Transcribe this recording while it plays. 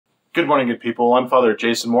Good morning, good people. I'm Father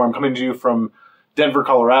Jason Moore. I'm coming to you from Denver,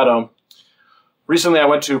 Colorado. Recently, I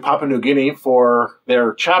went to Papua New Guinea for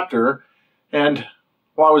their chapter, and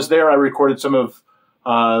while I was there, I recorded some of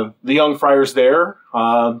the young friars there,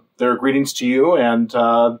 their greetings to you, and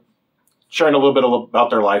sharing a little bit about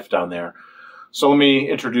their life down there. So let me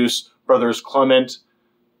introduce brothers Clement,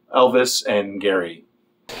 Elvis, and Gary.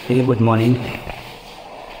 Hey, good morning.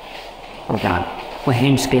 My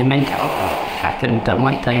name's Clement. I can tell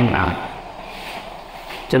my time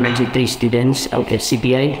to mention 3 students out at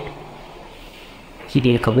CPA.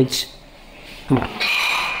 CPA College.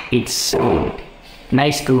 It's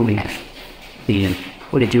nice to be.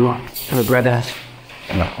 What did you want? Her brother.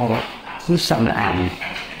 Who's some go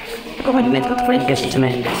ahead, let's go to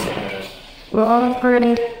Franciscan. We're all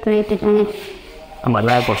pretty great. I'm a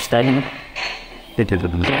lab of studying. In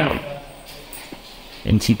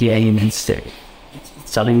CPA and it's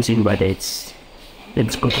challenging, but it's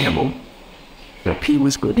good. The P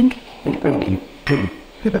was good.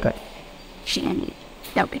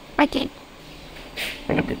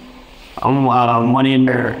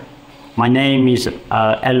 My name is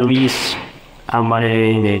Elvis. I'm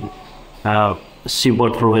a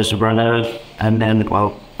Seaboard Province brother, and then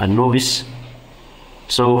a novice.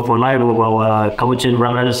 So for life, Capuchin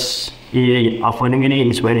brothers in Papua New Guinea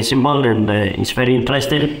is very simple, and it's very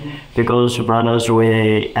interesting because brothers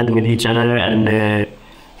were helping with each other, and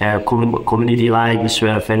community lives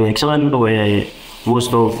were very excellent. Where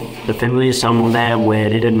most of the families, some of them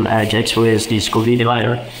didn't object with this community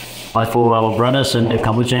life. But for our brothers and the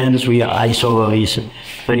Capuchins, I saw is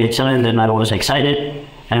very excellent, and I was excited,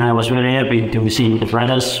 and I was very happy to see the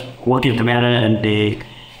brothers working together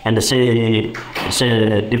and say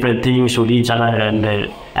different things with each other, and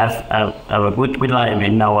have a good life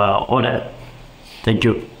in our order. Thank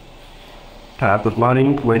you. Good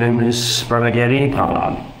morning. My name is Brother Gary,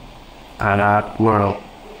 and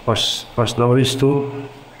was novice too,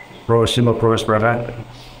 simple Province brother.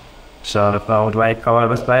 So I would like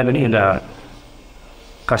our family in the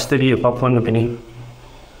custody of Papua New Guinea.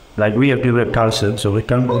 Like we have different councils, so we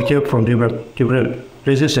came from different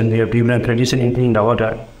places, and we have different traditions in the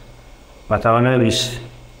order. But our name is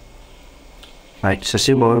like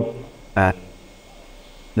Sasimo, that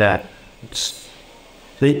the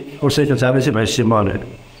also the service by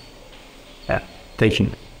Simon. Thank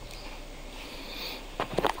you.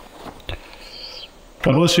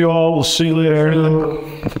 God bless you all. We'll see you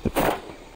later.